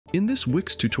In this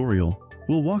Wix tutorial,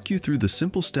 we'll walk you through the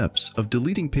simple steps of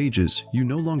deleting pages you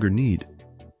no longer need.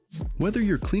 Whether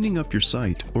you're cleaning up your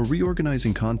site or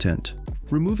reorganizing content,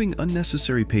 removing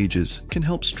unnecessary pages can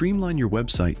help streamline your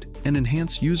website and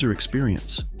enhance user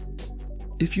experience.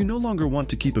 If you no longer want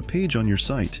to keep a page on your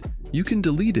site, you can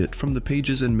delete it from the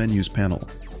Pages and Menus panel.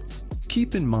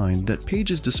 Keep in mind that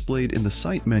pages displayed in the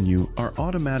Site menu are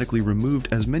automatically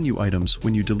removed as menu items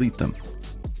when you delete them.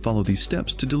 Follow these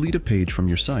steps to delete a page from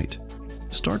your site.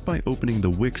 Start by opening the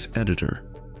Wix Editor.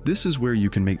 This is where you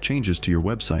can make changes to your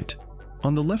website.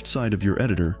 On the left side of your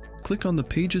editor, click on the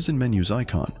Pages and Menus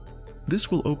icon. This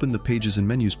will open the Pages and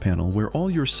Menus panel where all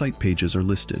your site pages are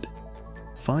listed.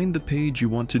 Find the page you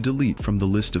want to delete from the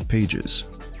list of pages.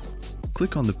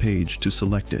 Click on the page to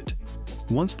select it.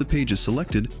 Once the page is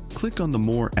selected, click on the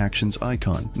More Actions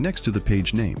icon next to the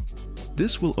page name.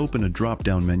 This will open a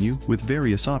drop-down menu with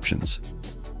various options.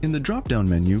 In the drop-down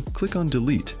menu, click on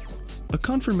Delete. A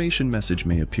confirmation message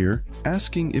may appear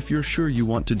asking if you're sure you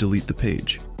want to delete the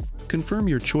page. Confirm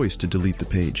your choice to delete the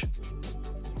page.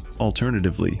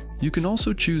 Alternatively, you can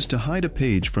also choose to hide a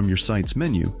page from your site's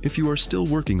menu if you are still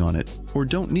working on it or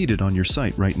don't need it on your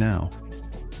site right now.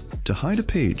 To hide a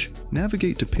page,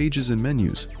 navigate to Pages and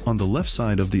Menus on the left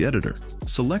side of the editor.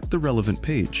 Select the relevant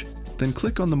page, then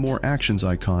click on the More Actions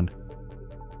icon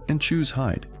and choose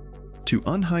Hide. To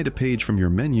unhide a page from your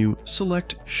menu,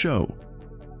 select Show.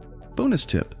 Bonus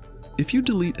tip: if you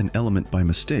delete an element by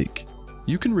mistake,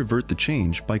 you can revert the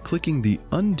change by clicking the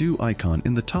Undo icon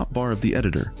in the top bar of the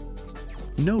editor.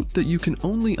 Note that you can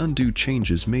only undo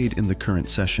changes made in the current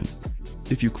session.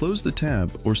 If you close the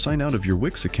tab or sign out of your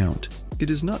Wix account, it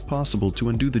is not possible to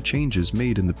undo the changes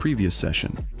made in the previous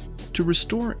session. To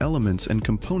restore elements and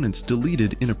components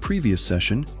deleted in a previous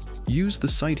session, use the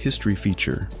Site History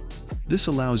feature. This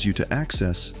allows you to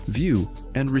access, view,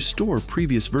 and restore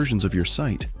previous versions of your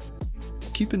site.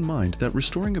 Keep in mind that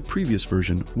restoring a previous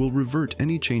version will revert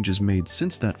any changes made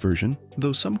since that version,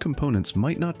 though some components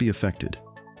might not be affected.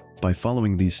 By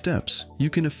following these steps, you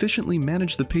can efficiently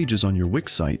manage the pages on your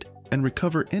Wix site and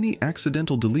recover any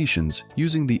accidental deletions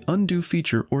using the Undo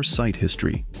feature or Site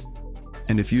History.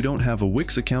 And if you don't have a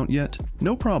Wix account yet,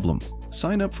 no problem.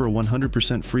 Sign up for a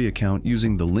 100% free account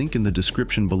using the link in the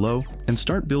description below and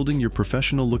start building your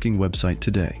professional-looking website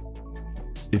today.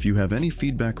 If you have any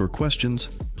feedback or questions,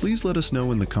 please let us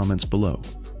know in the comments below.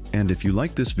 And if you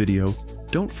like this video,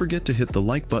 don't forget to hit the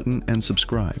like button and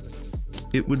subscribe.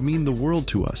 It would mean the world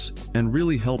to us and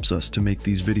really helps us to make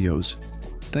these videos.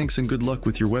 Thanks and good luck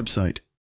with your website.